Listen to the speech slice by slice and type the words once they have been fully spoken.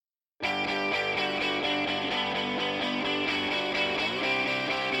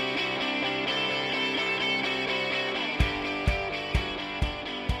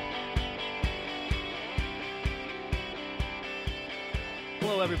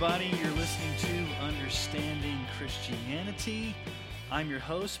Hello, everybody. You're listening to Understanding Christianity. I'm your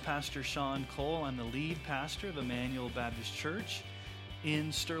host, Pastor Sean Cole. I'm the lead pastor of Emmanuel Baptist Church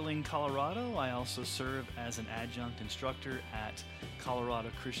in Sterling, Colorado. I also serve as an adjunct instructor at Colorado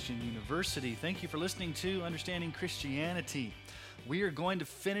Christian University. Thank you for listening to Understanding Christianity. We are going to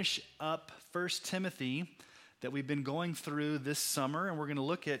finish up 1 Timothy that we've been going through this summer, and we're going to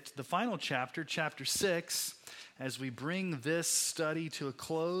look at the final chapter, chapter 6, as we bring this study to a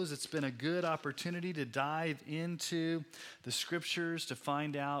close. It's been a good opportunity to dive into the scriptures to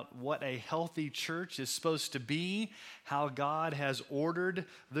find out what a healthy church is supposed to be, how God has ordered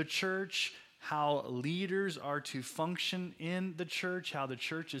the church, how leaders are to function in the church, how the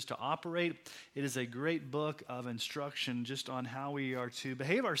church is to operate. It is a great book of instruction just on how we are to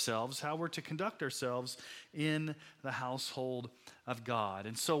behave ourselves, how we're to conduct ourselves in the household of God.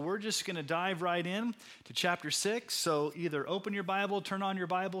 And so we're just going to dive right in to chapter 6. So either open your Bible, turn on your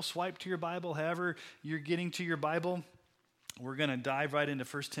Bible, swipe to your Bible, however you're getting to your Bible. We're going to dive right into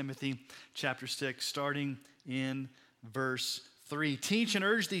 1 Timothy chapter 6, starting in verse 3. Teach and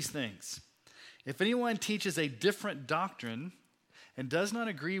urge these things. If anyone teaches a different doctrine and does not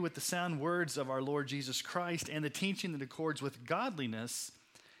agree with the sound words of our Lord Jesus Christ and the teaching that accords with godliness,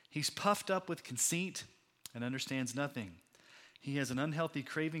 he's puffed up with conceit and understands nothing. He has an unhealthy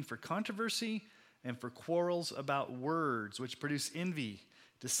craving for controversy and for quarrels about words, which produce envy,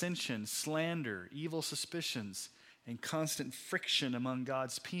 dissension, slander, evil suspicions, and constant friction among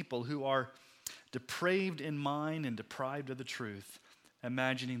God's people who are depraved in mind and deprived of the truth,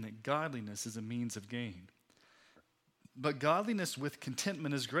 imagining that godliness is a means of gain. But godliness with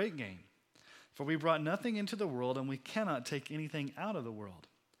contentment is great gain. For we brought nothing into the world, and we cannot take anything out of the world.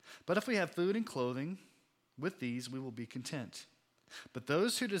 But if we have food and clothing, with these we will be content. But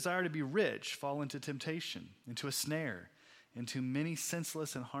those who desire to be rich fall into temptation, into a snare, into many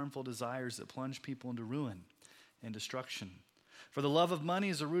senseless and harmful desires that plunge people into ruin and destruction. For the love of money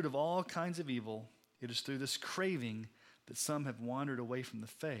is the root of all kinds of evil. It is through this craving that some have wandered away from the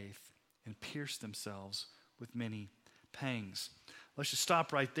faith and pierced themselves with many pangs. Let's just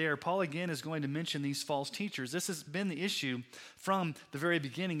stop right there. Paul again is going to mention these false teachers. This has been the issue from the very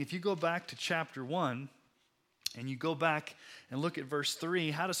beginning. If you go back to chapter 1 and you go back and look at verse 3,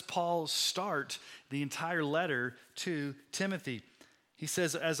 how does Paul start the entire letter to Timothy? He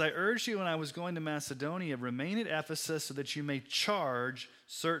says, as I urged you when I was going to Macedonia, remain at Ephesus so that you may charge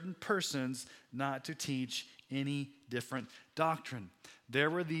certain persons not to teach any different doctrine. There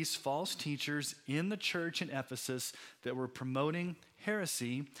were these false teachers in the church in Ephesus that were promoting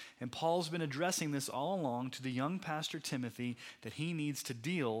heresy, and Paul's been addressing this all along to the young pastor Timothy that he needs to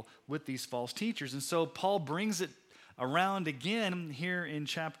deal with these false teachers. And so Paul brings it around again here in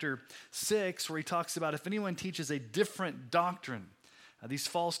chapter 6 where he talks about if anyone teaches a different doctrine, these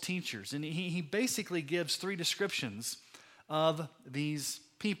false teachers. And he basically gives three descriptions of these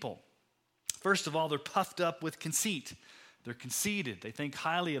people. First of all, they're puffed up with conceit. They're conceited. They think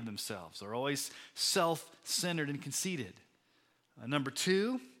highly of themselves. They're always self-centered and conceited. Number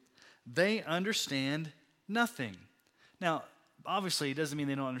two, they understand nothing. Now, obviously, it doesn't mean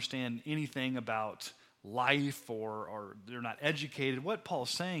they don't understand anything about life or they're not educated. What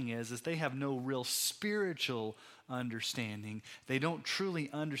Paul's saying is they have no real spiritual understanding. They don't truly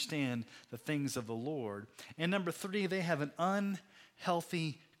understand the things of the Lord. And number three, they have an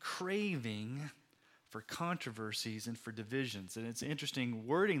unhealthy craving for controversies and for divisions. And it's interesting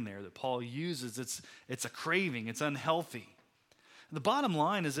wording there that Paul uses. It's a craving. It's unhealthy. The bottom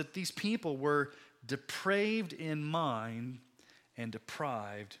line is that these people were depraved in mind and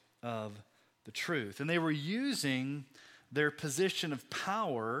deprived of the truth. And they were using their position of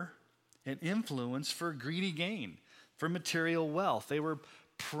power and influence for greedy gain, for material wealth. They were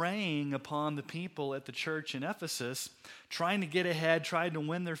preying upon the people at the church in Ephesus, trying to get ahead, trying to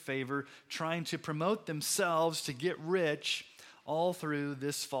win their favor, trying to promote themselves to get rich, all through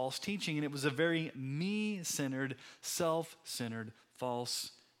this false teaching. And it was a very me-centered, self-centered, false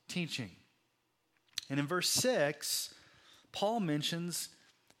teaching. And in verse 6, Paul mentions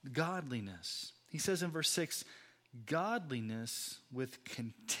godliness. He says in verse 6, godliness with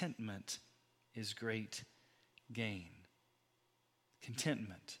contentment is great gain.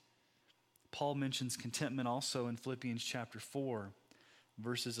 Contentment. Paul mentions contentment also in Philippians chapter 4,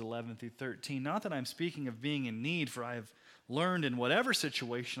 verses 11 through 13. Not that I'm speaking of being in need, for I have learned in whatever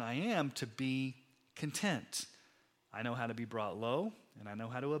situation I am to be content. I know how to be brought low, and I know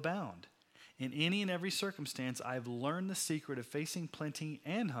how to abound. In any and every circumstance, I've learned the secret of facing plenty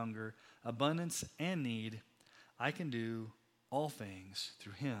and hunger, abundance and need. I can do all things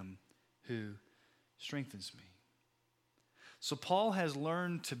through him who strengthens me. So Paul has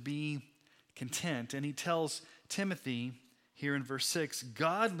learned to be content, and he tells Timothy here in verse 6,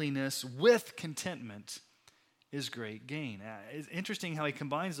 godliness with contentment is great gain. It's interesting how he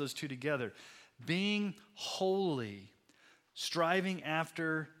combines those two together. Being holy, striving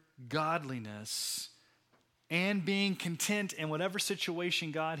after godliness, and being content in whatever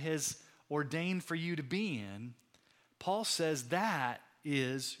situation God has ordained for you to be in, Paul says that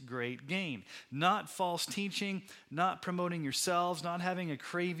is great gain. Not false teaching, not promoting yourselves, not having a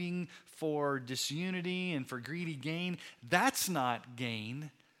craving for disunity and for greedy gain. That's not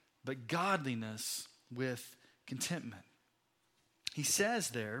gain, but godliness with contentment. He says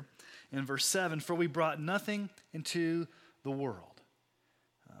there in verse 7, for we brought nothing into the world.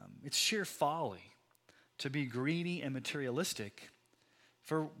 It's sheer folly to be greedy and materialistic.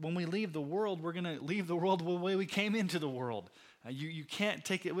 For when we leave the world, we're going to leave the world the way we came into the world. You can't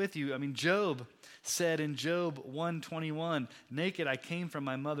take it with you. I mean, Job said in Job 1:21, naked I came from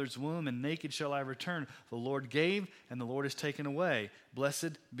my mother's womb, and naked shall I return. The Lord gave, and the Lord has taken away.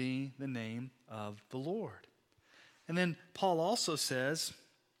 Blessed be the name of the Lord. And then Paul also says,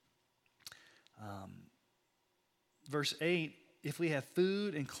 verse 8, if we have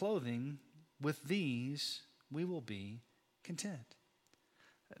food and clothing, with these we will be content.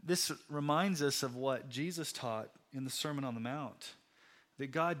 This reminds us of what Jesus taught in the Sermon on the Mount,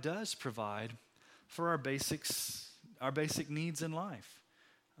 that God does provide for our basic needs in life.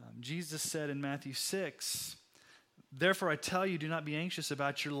 Jesus said in Matthew 6, therefore I tell you, do not be anxious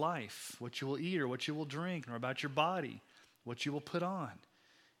about your life, what you will eat or what you will drink, nor about your body, what you will put on.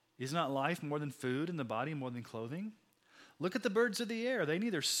 Is not life more than food, and the body more than clothing? Look at the birds of the air. They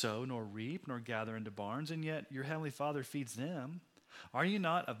neither sow nor reap nor gather into barns, and yet your heavenly Father feeds them. Are you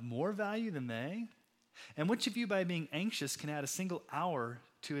not of more value than they? And which of you, by being anxious, can add a single hour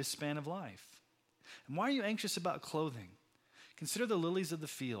to his span of life? And why are you anxious about clothing? Consider the lilies of the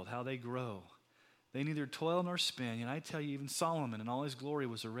field, how they grow. They neither toil nor spin, and I tell you, even Solomon in all his glory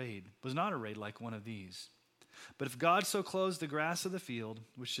was not arrayed like one of these. But if God so clothes the grass of the field,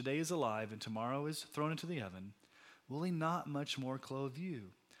 which today is alive and tomorrow is thrown into the oven, will he not much more clothe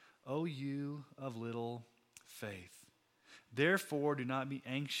you, O you of little faith? Therefore, do not be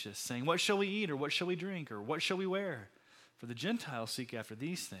anxious, saying, what shall we eat, or what shall we drink, or what shall we wear? For the Gentiles seek after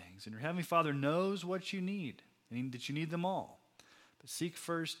these things, and your heavenly Father knows what you need, and that you need them all. But seek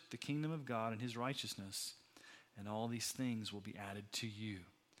first the kingdom of God and his righteousness, and all these things will be added to you.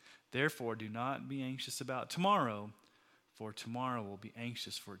 Therefore, do not be anxious about tomorrow, for tomorrow will be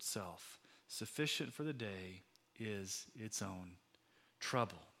anxious for itself. Sufficient for the day is its own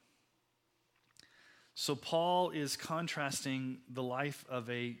trouble. So Paul is contrasting the life of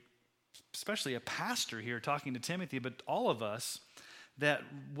especially a pastor here talking to Timothy, but all of us, that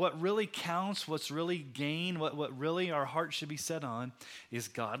what really counts, what's really gain, what really our heart should be set on is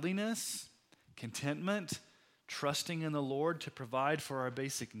godliness, contentment, trusting in the Lord to provide for our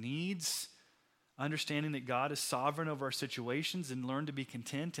basic needs, understanding that God is sovereign over our situations, and learn to be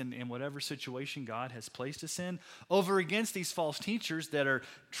content in whatever situation God has placed us in, over against these false teachers that are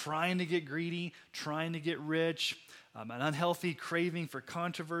trying to get greedy, trying to get rich, an unhealthy craving for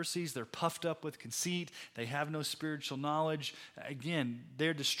controversies. They're puffed up with conceit. They have no spiritual knowledge. Again,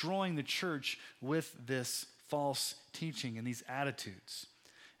 they're destroying the church with this false teaching and these attitudes.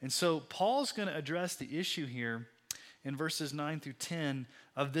 And so Paul's going to address the issue here in verses 9 through 10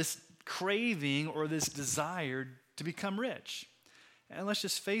 of this craving or this desire to become rich. And let's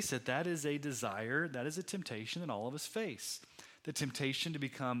just face it, that is a desire, that is a temptation that all of us face. The temptation to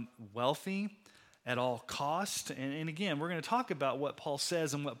become wealthy at all cost. And again, we're going to talk about what Paul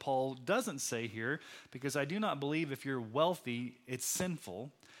says and what Paul doesn't say here, because I do not believe if you're wealthy, it's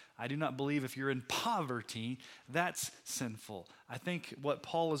sinful. I do not believe if you're in poverty, that's sinful. I think what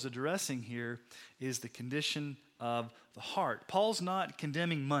Paul is addressing here is the condition of the heart. Paul's not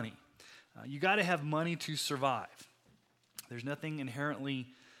condemning money. You got to have money to survive. There's nothing inherently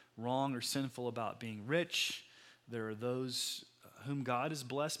wrong or sinful about being rich. There are those whom God has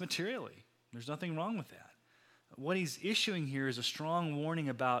blessed materially. There's nothing wrong with that. What he's issuing here is a strong warning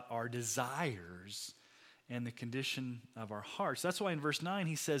about our desires and the condition of our hearts. That's why in verse 9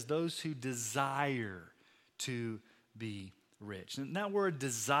 he says, those who desire to be rich. And that word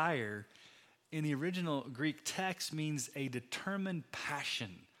desire in the original Greek text means a determined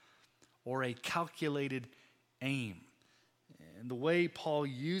passion or a calculated aim. And the way Paul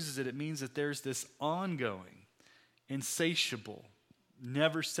uses it, it means that there's this ongoing, insatiable,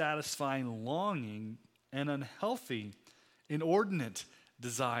 never satisfying longing and unhealthy, inordinate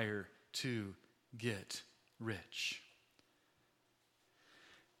desire to get rich.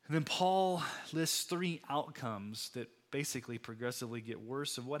 And then Paul lists three outcomes that basically progressively get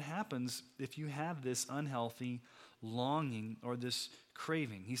worse of what happens if you have this unhealthy longing or this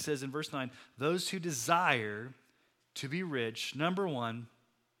craving. He says in verse 9, those who desire to be rich, number one,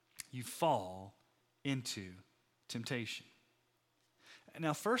 you fall into temptation.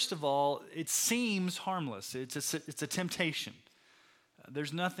 Now, first of all, it seems harmless. It's a temptation.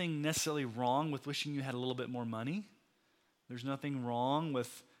 There's nothing necessarily wrong with wishing you had a little bit more money. There's nothing wrong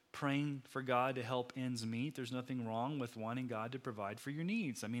with praying for God to help ends meet. There's nothing wrong with wanting God to provide for your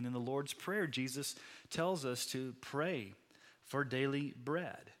needs. I mean, in the Lord's Prayer, Jesus tells us to pray for daily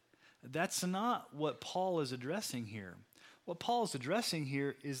bread. That's not what Paul is addressing here. What Paul is addressing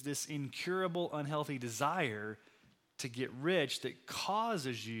here is this incurable, unhealthy desire to get rich that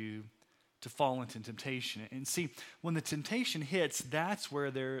causes you to fall into temptation. And see, when the temptation hits, that's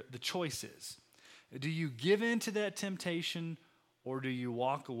where the choice is. Do you give in to that temptation, or do you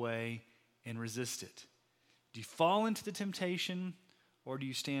walk away and resist it? Do you fall into the temptation, or do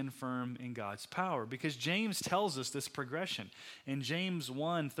you stand firm in God's power? Because James tells us this progression. In James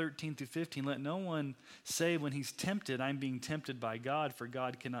 1:13-15, let no one say when he's tempted, I'm being tempted by God, for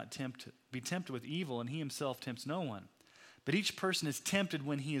God cannot be tempted with evil, and he himself tempts no one. But each person is tempted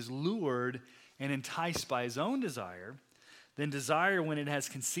when he is lured and enticed by his own desire. Then desire, when it has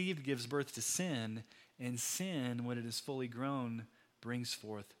conceived, gives birth to sin, and sin, when it is fully grown, brings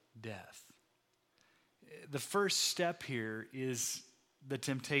forth death. The first step here is the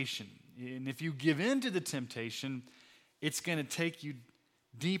temptation. And if you give in to the temptation, it's going to take you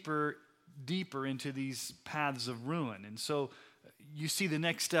deeper into these paths of ruin. And so you see the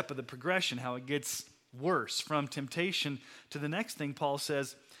next step of the progression, how it gets worse. From temptation to the next thing, Paul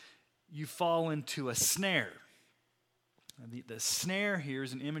says, you fall into a snare. The snare here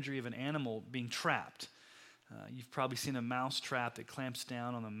is an imagery of an animal being trapped. You've probably seen a mouse trap that clamps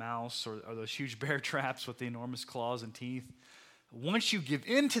down on the mouse, or those huge bear traps with the enormous claws and teeth. Once you give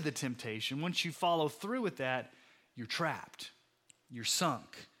in to the temptation, once you follow through with that, you're trapped. You're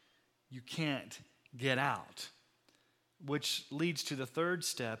sunk. You can't get out. Which leads to the third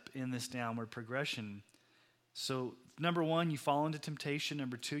step in this downward progression. So, number one, you fall into temptation.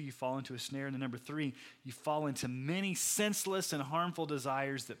 Number two, you fall into a snare. And then number three, you fall into many senseless and harmful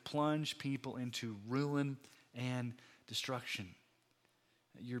desires that plunge people into ruin and destruction.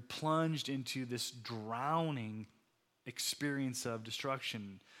 You're plunged into this drowning experience of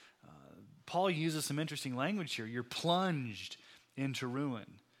destruction. Paul uses some interesting language here. You're plunged into ruin.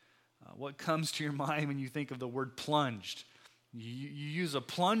 What comes to your mind when you think of the word plunged? You use a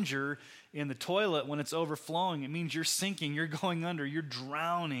plunger in the toilet when it's overflowing. It means you're sinking, you're going under, you're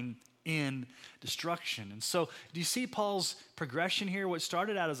drowning in destruction. And so, do you see Paul's progression here? What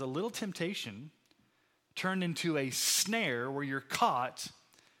started out as a little temptation turned into a snare where you're caught,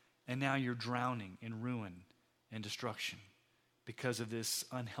 and now you're drowning in ruin and destruction because of this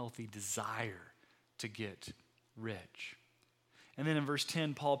unhealthy desire to get rich. And then in verse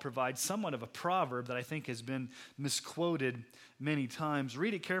 10, Paul provides somewhat of a proverb that I think has been misquoted many times.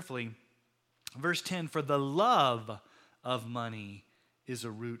 Read it carefully. Verse 10, for the love of money is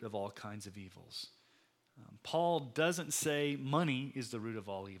a root of all kinds of evils. Paul doesn't say money is the root of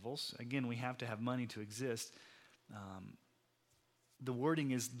all evils. Again, we have to have money to exist. The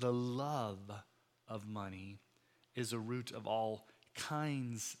wording is the love of money is a root of all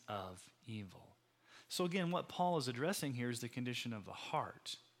kinds of evil. So again, what Paul is addressing here is the condition of the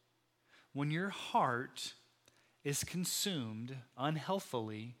heart. When your heart is consumed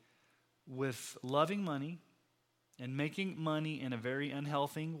unhealthily with loving money and making money in a very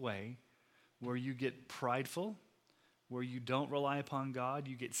unhealthy way, where you get prideful, where you don't rely upon God,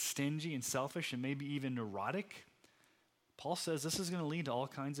 you get stingy and selfish and maybe even neurotic, Paul says this is going to lead to all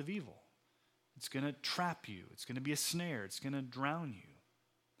kinds of evil. It's going to trap you. It's going to be a snare. It's going to drown you.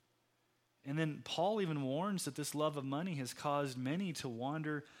 And then Paul even warns that this love of money has caused many to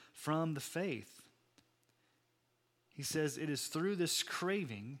wander from the faith. He says it is through this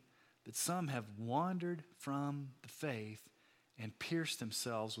craving that some have wandered from the faith and pierced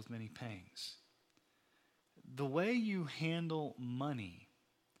themselves with many pangs. The way you handle money,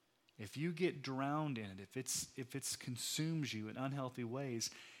 if you get drowned in it, if it consumes you in unhealthy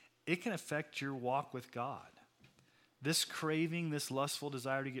ways, it can affect your walk with God. This craving, this lustful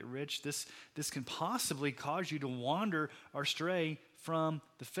desire to get rich, this can possibly cause you to wander or stray from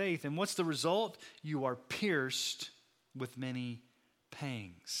the faith. And what's the result? You are pierced with many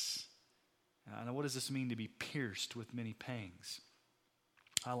pangs. Now, what does this mean to be pierced with many pangs?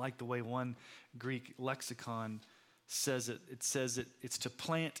 I like the way one Greek lexicon says it. It says it's to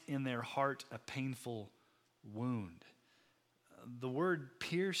plant in their heart a painful wound. The word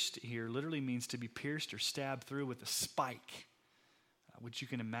pierced here literally means to be pierced or stabbed through with a spike, which you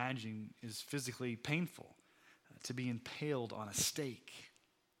can imagine is physically painful, to be impaled on a stake.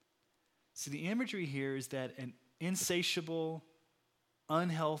 See, the imagery here is that an insatiable,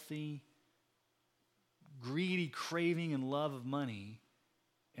 unhealthy, greedy craving and love of money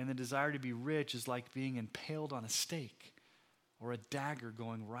and the desire to be rich is like being impaled on a stake or a dagger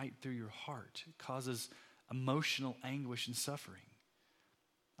going right through your heart. It causes emotional anguish and suffering.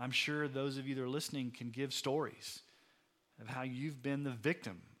 I'm sure those of you that are listening can give stories of how you've been the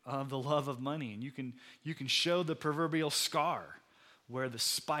victim of the love of money, and you can show the proverbial scar where the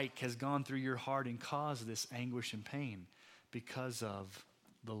spike has gone through your heart and caused this anguish and pain because of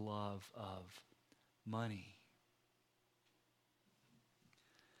the love of money.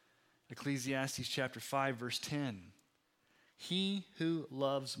 Ecclesiastes chapter 5, verse 10. He who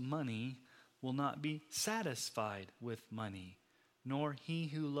loves money will not be satisfied with money, nor he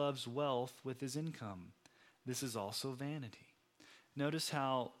who loves wealth with his income. This is also vanity. Notice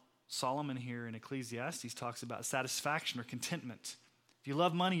how Solomon here in Ecclesiastes talks about satisfaction or contentment. If you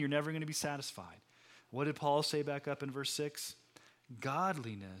love money, you're never going to be satisfied. What did Paul say back up in verse 6?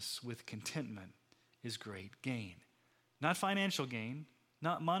 Godliness with contentment is great gain. Not financial gain,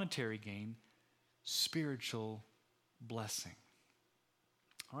 not monetary gain, spiritual blessing.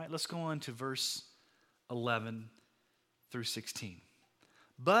 All right, let's go on to verse 11 through 16.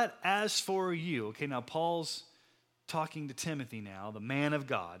 But as for you, okay, now Paul's talking to Timothy now, the man of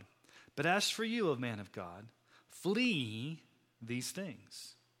God. But as for you, O man of God, flee these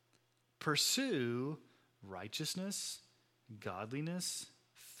things. Pursue righteousness, godliness,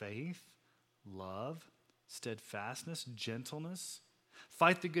 faith, love, steadfastness, gentleness.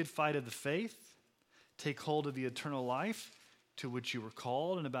 Fight the good fight of the faith. Take hold of the eternal life to which you were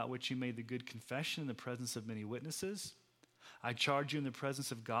called and about which you made the good confession in the presence of many witnesses. I charge you in the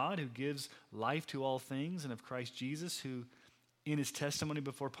presence of God, who gives life to all things, and of Christ Jesus, who in his testimony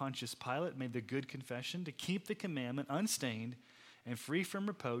before Pontius Pilate made the good confession, to keep the commandment unstained and free from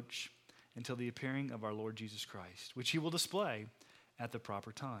reproach until the appearing of our Lord Jesus Christ, which he will display at the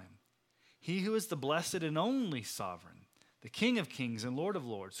proper time. He who is the blessed and only sovereign, the King of kings and Lord of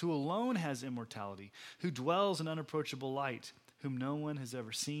lords, who alone has immortality, who dwells in unapproachable light, whom no one has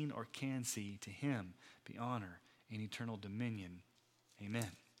ever seen or can see, to him be honor and eternal dominion. Amen.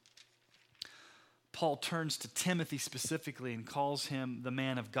 Paul turns to Timothy specifically and calls him the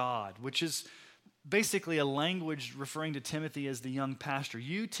man of God, which is basically a language referring to Timothy as the young pastor.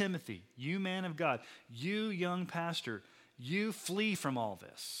 You, Timothy, you man of God, you young pastor, you flee from all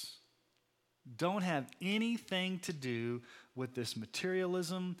this. Don't have anything to do with this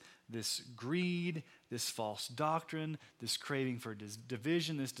materialism, this greed, this false doctrine, this craving for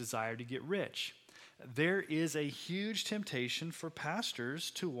division, this desire to get rich. There is a huge temptation for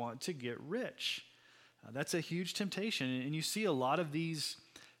pastors to want to get rich. That's a huge temptation. And you see a lot of these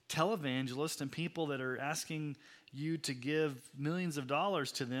televangelists and people that are asking you to give millions of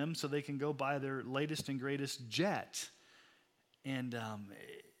dollars to them so they can go buy their latest and greatest jet. And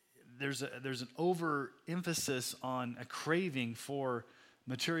there's an overemphasis on a craving for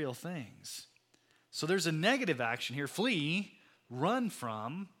material things. So there's a negative action here. Flee, run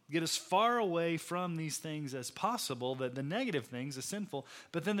from, get as far away from these things as possible, the negative things, the sinful.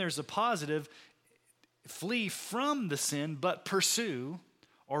 But then there's a positive, flee from the sin, but pursue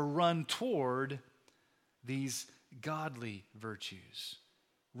or run toward these godly virtues.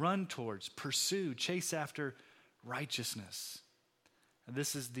 Run towards, pursue, chase after righteousness. And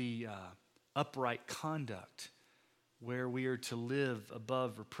this is the upright conduct where we are to live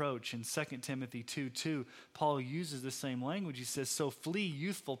above reproach. In 2 Timothy 2:2, Paul uses the same language. He says, so flee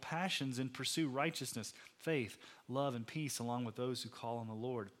youthful passions and pursue righteousness, faith, love, and peace, along with those who call on the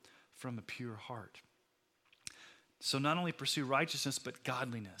Lord from a pure heart. So not only pursue righteousness, but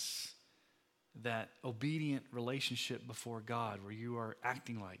godliness, that obedient relationship before God where you are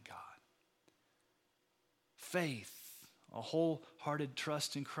acting like God. Faith, a wholehearted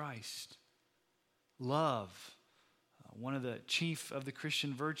trust in Christ. Love, one of the chief of the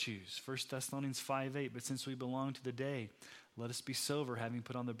Christian virtues, 1 Thessalonians 5:8, but since we belong to the day, let us be sober, having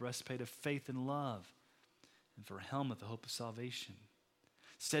put on the breastplate of faith and love, and for a helmet, the hope of salvation.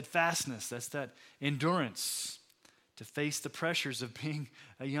 Steadfastness, that's that endurance to face the pressures of being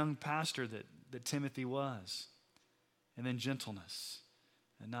a young pastor that Timothy was. And then gentleness,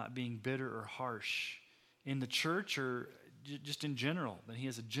 and not being bitter or harsh in the church or just in general, that he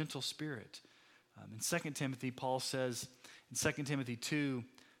has a gentle spirit. In 2 Timothy, Paul says in 2 Timothy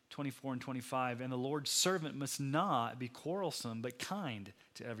 2:24 and 25, and the Lord's servant must not be quarrelsome, but kind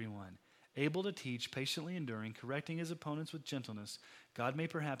to everyone, able to teach, patiently enduring, correcting his opponents with gentleness, God may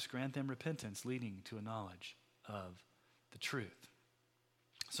perhaps grant them repentance leading to a knowledge of the truth.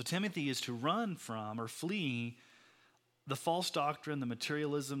 So Timothy is to run from or flee the false doctrine, the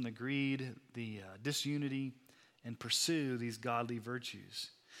materialism, the greed, the disunity, and pursue these godly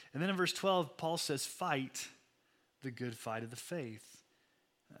virtues. And then in verse 12, Paul says, fight the good fight of the faith.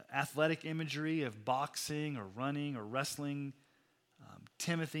 Athletic imagery of boxing or running or wrestling.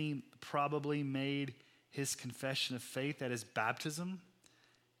 Timothy probably made his confession of faith at his baptism,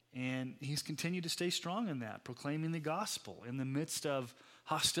 and he's continued to stay strong in that, proclaiming the gospel in the midst of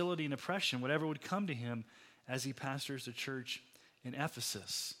hostility and oppression, whatever would come to him as he pastors the church in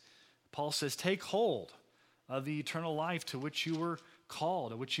Ephesus. Paul says, take hold of the eternal life to which you were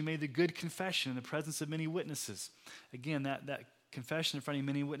called, of which you made the good confession in the presence of many witnesses. Again, that confession in front of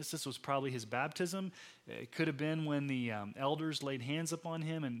many witnesses was probably his baptism. It could have been when the elders laid hands upon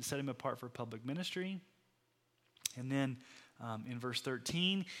him and set him apart for public ministry. And then in verse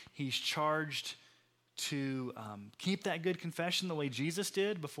 13, he's charged to keep that good confession the way Jesus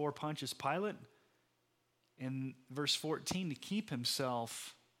did before Pontius Pilate. In verse 14, to keep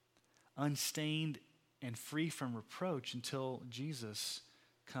himself unstained and free from reproach until Jesus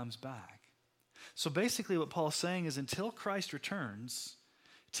comes back. So basically what Paul's saying is until Christ returns,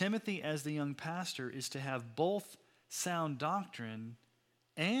 Timothy as the young pastor is to have both sound doctrine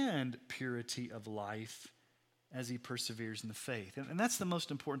and purity of life as he perseveres in the faith. And that's the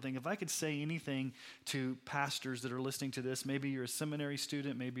most important thing. If I could say anything to pastors that are listening to this, maybe you're a seminary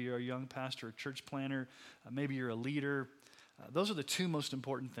student, maybe you're a young pastor, a church planner, maybe you're a leader. Those are the two most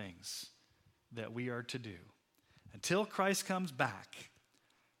important things that we are to do. Until Christ comes back,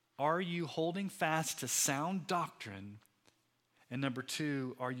 are you holding fast to sound doctrine? And number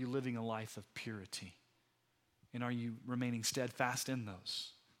two, are you living a life of purity? And are you remaining steadfast in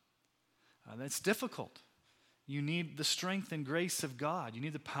those? That's difficult. You need the strength and grace of God. You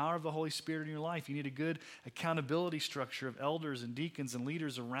need the power of the Holy Spirit in your life. You need a good accountability structure of elders and deacons and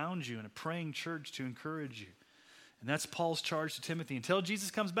leaders around you and a praying church to encourage you. And that's Paul's charge to Timothy. Until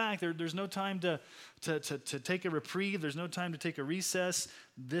Jesus comes back, there's no time to take a reprieve. There's no time to take a recess.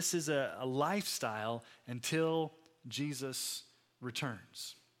 This is a lifestyle until Jesus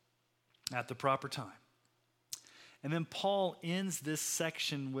returns at the proper time. And then Paul ends this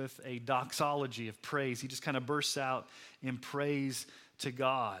section with a doxology of praise. He just kind of bursts out in praise to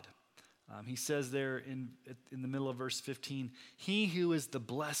God. He says there in the middle of verse 15, he who is the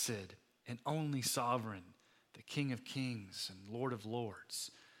blessed and only sovereign, the King of kings and Lord of lords.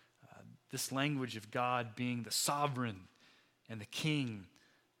 This language of God being the sovereign and the king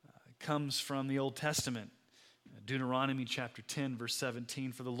comes from the Old Testament. Deuteronomy chapter 10, verse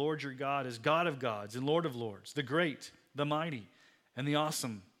 17, for the Lord your God is God of gods and Lord of lords, the great, the mighty, and the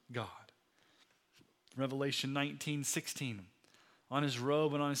awesome God. Revelation 19:16, on his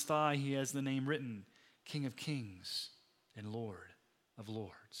robe and on his thigh he has the name written, King of kings and Lord of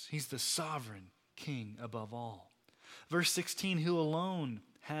lords. He's the sovereign King above all. Verse 16, who alone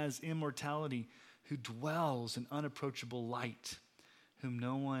has immortality, who dwells in unapproachable light, whom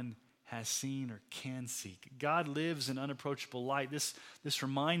no one has seen or can see. God lives in unapproachable light. This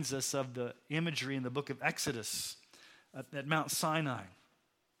reminds us of the imagery in the book of Exodus at Mount Sinai.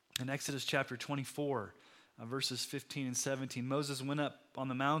 In Exodus chapter 24, verses 15 and 17, Moses went up on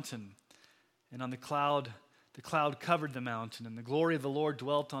the mountain, and on the cloud covered the mountain, and the glory of the Lord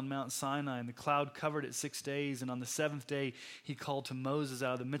dwelt on Mount Sinai, and the cloud covered it 6 days, and on the seventh day he called to Moses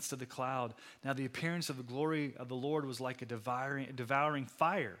out of the midst of the cloud. Now the appearance of the glory of the Lord was like a devouring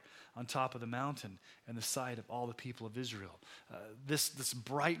fire on top of the mountain in the sight of all the people of Israel. This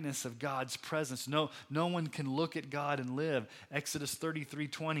brightness of God's presence, no one can look at God and live. Exodus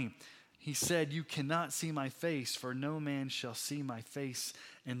 33:20, he said, you cannot see my face, for no man shall see my face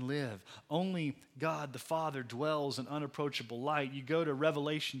and live. Only God the Father dwells in unapproachable light. You go to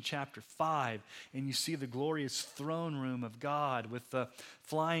Revelation chapter 5 and you see the glorious throne room of God with the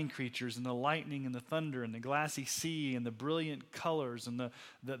flying creatures and the lightning and the thunder and the glassy sea and the brilliant colors and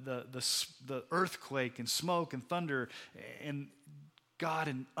the earthquake and smoke and thunder and God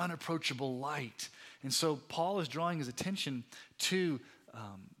in unapproachable light. And so Paul is drawing his attention to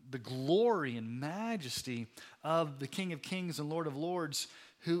the glory and majesty of the King of Kings and Lord of Lords,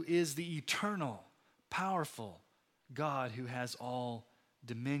 who is the eternal, powerful God who has all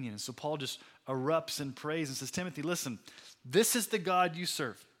dominion. So Paul just erupts in praise and says, Timothy, listen, this is the God you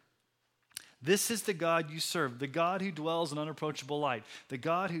serve. This is the God you serve, the God who dwells in unapproachable light, the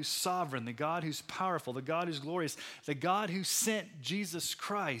God who's sovereign, the God who's powerful, the God who's glorious, the God who sent Jesus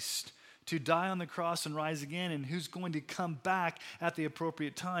Christ to die on the cross and rise again, and who's going to come back at the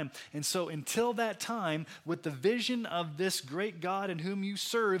appropriate time. And so until that time, with the vision of this great God in whom you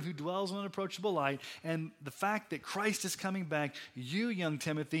serve, who dwells in unapproachable light, and the fact that Christ is coming back, you, young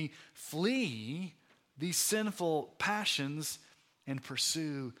Timothy, flee these sinful passions and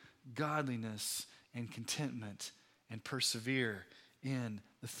pursue godliness and contentment and persevere in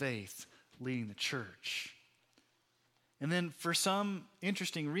the faith, leading the church. And then for some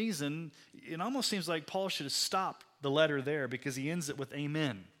interesting reason, it almost seems like Paul should have stopped the letter there, because he ends it with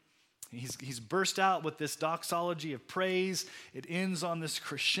amen. He's burst out with this doxology of praise. It ends on this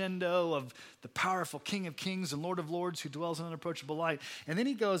crescendo of the powerful King of Kings and Lord of Lords who dwells in unapproachable light. And then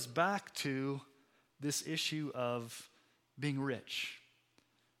he goes back to this issue of being rich,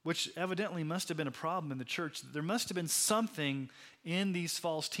 which evidently must have been a problem in the church. There must have been something in these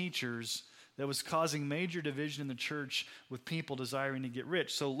false teachers that was causing major division in the church with people desiring to get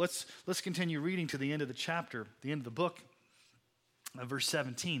rich. So let's continue reading to the end of the chapter, the end of the book, verse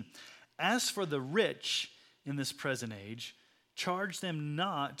 17. As for the rich in this present age, charge them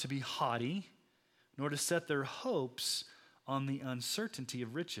not to be haughty, nor to set their hopes on the uncertainty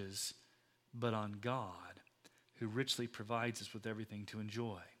of riches, but on God, who richly provides us with everything to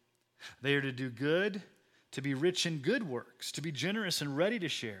enjoy. They are to do good, to be rich in good works, to be generous and ready to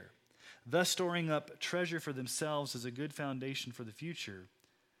share, thus storing up treasure for themselves as a good foundation for the future,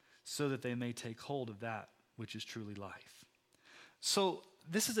 so that they may take hold of that which is truly life. So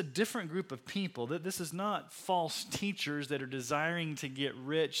this is a different group of people. This is not false teachers that are desiring to get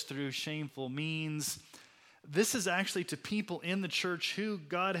rich through shameful means. This is actually to people in the church who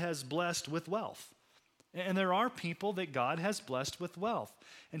God has blessed with wealth. And there are people that God has blessed with wealth.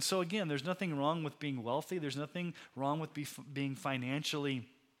 And so again, there's nothing wrong with being wealthy. There's nothing wrong with being financially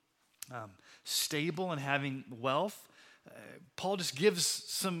stable and having wealth. Paul just gives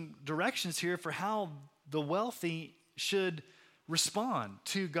some directions here for how the wealthy should respond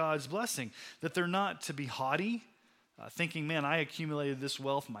to God's blessing. That they're not to be haughty, thinking, man, I accumulated this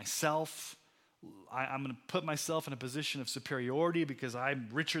wealth myself. I'm going to put myself in a position of superiority because I'm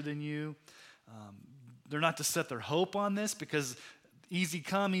richer than you. They're not to set their hope on this because easy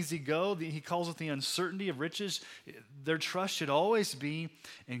come, easy go. He calls it the uncertainty of riches. Their trust should always be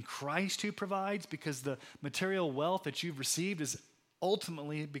in Christ who provides, because the material wealth that you've received is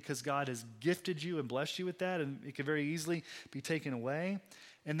ultimately because God has gifted you and blessed you with that, and it could very easily be taken away.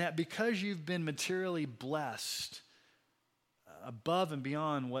 And that because you've been materially blessed above and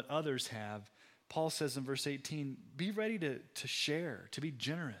beyond what others have, Paul says in verse 18, be ready to share, to be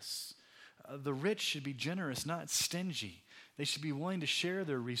generous. The rich should be generous, not stingy. They should be willing to share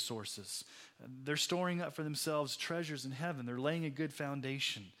their resources. They're storing up for themselves treasures in heaven. They're laying a good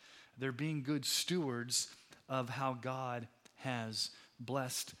foundation. They're being good stewards of how God has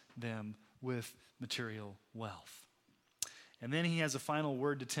blessed them with material wealth. And then he has a final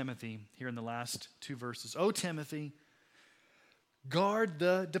word to Timothy here in the last two verses. O Timothy, guard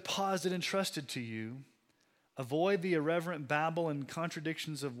the deposit entrusted to you. Avoid the irreverent babble and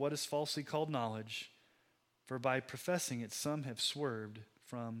contradictions of what is falsely called knowledge, for by professing it some have swerved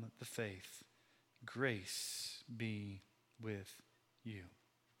from the faith. Grace be with you.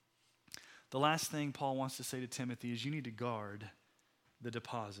 The last thing Paul wants to say to Timothy is you need to guard the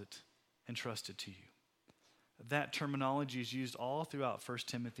deposit entrusted to you. That terminology is used all throughout 1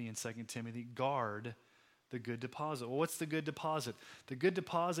 Timothy and 2 Timothy. Guard the good deposit. Well, what's the good deposit? The good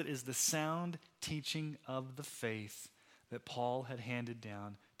deposit is the sound teaching of the faith that Paul had handed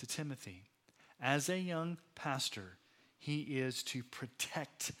down to Timothy. As a young pastor, he is to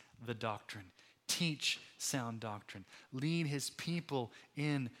protect the doctrine, teach sound doctrine, lead his people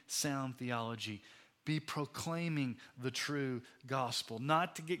in sound theology, be proclaiming the true gospel,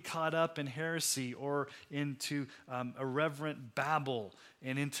 not to get caught up in heresy or into irreverent babble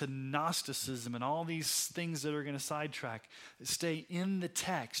and into Gnosticism and all these things that are going to sidetrack. Stay in the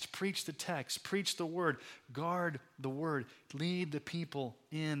text, preach the word, guard the word, lead the people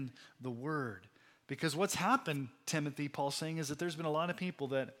in the word. Because what's happened, Timothy, Paul's saying, is that there's been a lot of people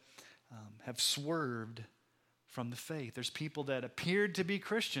that have swerved from the faith. There's people that appeared to be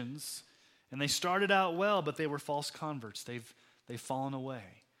Christians, and they started out well, but they were false converts. They've fallen away.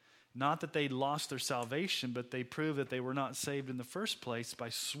 Not that they lost their salvation, but they proved that they were not saved in the first place by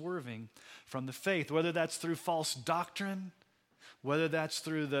swerving from the faith. Whether that's through false doctrine, whether that's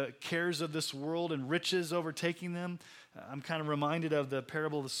through the cares of this world and riches overtaking them. I'm kind of reminded of the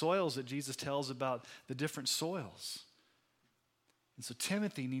parable of the soils that Jesus tells about the different soils. And so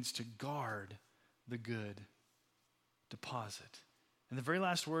Timothy needs to guard the good deposit. And the very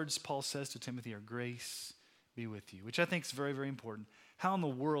last words Paul says to Timothy are, grace be with you, which I think is very, very important. How in the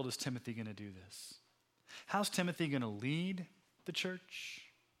world is Timothy going to do this? How's Timothy going to lead the church?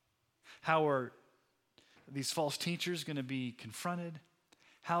 How are these false teachers going to be confronted?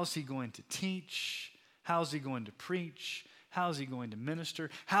 How's he going to teach? How's he going to preach? How's he going to minister?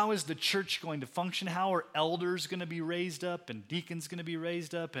 How is the church going to function? How are elders going to be raised up and deacons going to be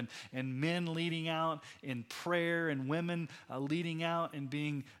raised up and men leading out in prayer and women leading out and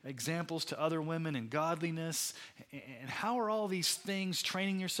being examples to other women in godliness? And how are all these things,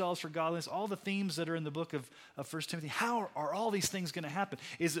 training yourselves for godliness, all the themes that are in the book of 1 Timothy, how are all these things going to happen?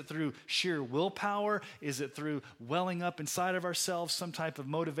 Is it through sheer willpower? Is it through welling up inside of ourselves some type of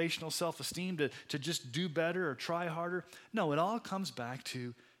motivational self-esteem to just do better or try harder? No, it all comes back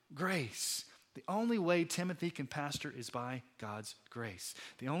to grace. The only way Timothy can pastor is by God's grace.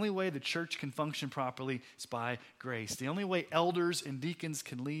 The only way the church can function properly is by grace. The only way elders and deacons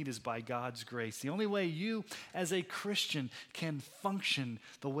can lead is by God's grace. The only way you as a Christian can function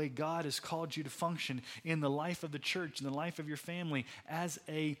the way God has called you to function in the life of the church, in the life of your family, as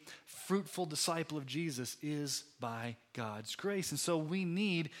a fruitful disciple of Jesus is by God's grace. And so we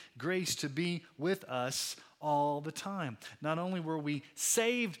need grace to be with us all the time. Not only were we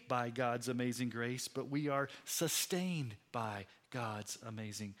saved by God's amazing grace, but we are sustained by God's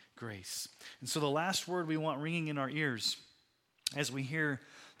amazing grace. And so the last word we want ringing in our ears as we hear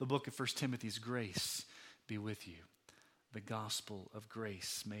the book of 1 Timothy is grace be with you. The gospel of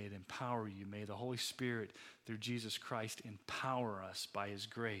grace, may it empower you. May the Holy Spirit, through Jesus Christ, empower us by his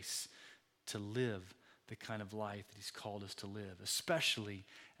grace to live the kind of life that he's called us to live, especially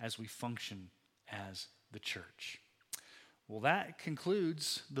as we function as the church. Well, that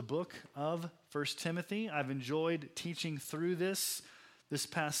concludes the book of 1 Timothy. I've enjoyed teaching through this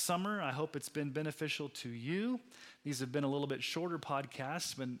past summer. I hope it's been beneficial to you. These have been a little bit shorter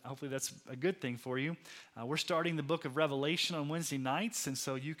podcasts, but hopefully that's a good thing for you. We're starting the book of Revelation on Wednesday nights, and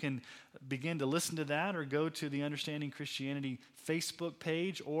so you can begin to listen to that or go to the Understanding Christianity Facebook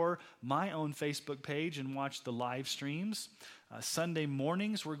page or my own Facebook page and watch the live streams. Sunday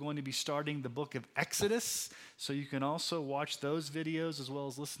mornings, we're going to be starting the book of Exodus, so you can also watch those videos as well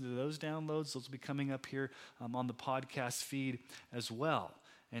as listen to those downloads. Those will be coming up here on the podcast feed as well.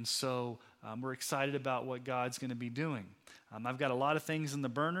 And so we're excited about what God's going to be doing. I've got a lot of things in the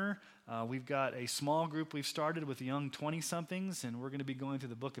burner. We've got a small group we've started with the young 20-somethings, and we're going to be going through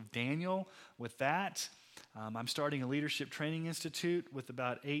the book of Daniel with that. I'm starting a leadership training institute with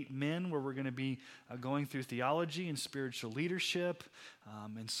about 8 men where we're going to be going through theology and spiritual leadership.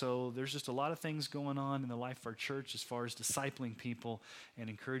 And so there's just a lot of things going on in the life of our church as far as discipling people and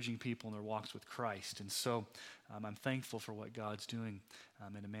encouraging people in their walks with Christ. And so I'm thankful for what God's doing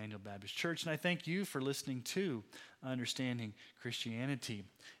at Emmanuel Baptist Church. And I thank you for listening to Understanding Christianity.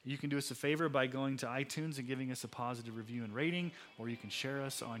 You can do us a favor by going to iTunes and giving us a positive review and rating, or you can share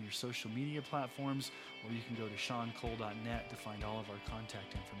us on your social media platforms, or you can go to SeanCole.net to find all of our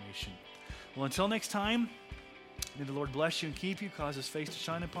contact information. Well, until next time, may the Lord bless you and keep you, cause his face to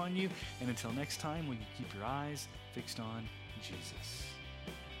shine upon you, and until next time, will you keep your eyes fixed on Jesus.